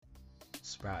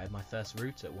Sprouted my first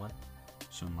root at 1.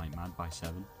 Sunlight mad by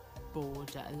 7.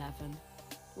 Bored at 11.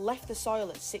 Left the soil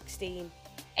at 16.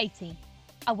 18.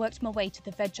 I worked my way to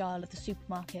the veg aisle of the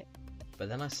supermarket. But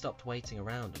then I stopped waiting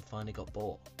around and finally got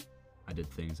bored. I did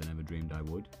things I never dreamed I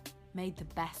would. Made the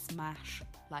best mash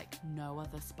like no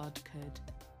other spud could.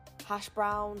 Hash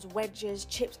browns, wedges,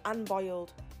 chips and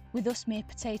boiled. With us mere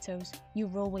potatoes, you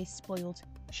were always spoiled.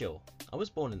 Sure, I was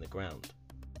born in the ground.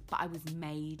 But I was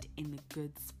made in the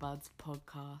Good Spuds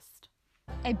podcast.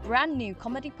 A brand new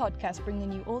comedy podcast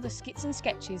bringing you all the skits and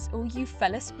sketches all you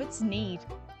fella Spuds need.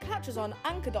 Catch us on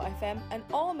Anchor.fm and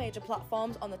all major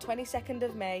platforms on the 22nd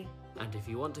of May. And if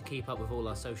you want to keep up with all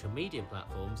our social media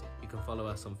platforms, you can follow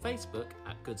us on Facebook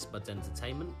at Good Spuds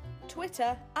Entertainment,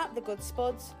 Twitter at The Good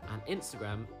Spuds, and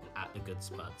Instagram at The Good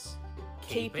Spuds.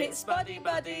 Keep it Spuddy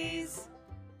Buddies!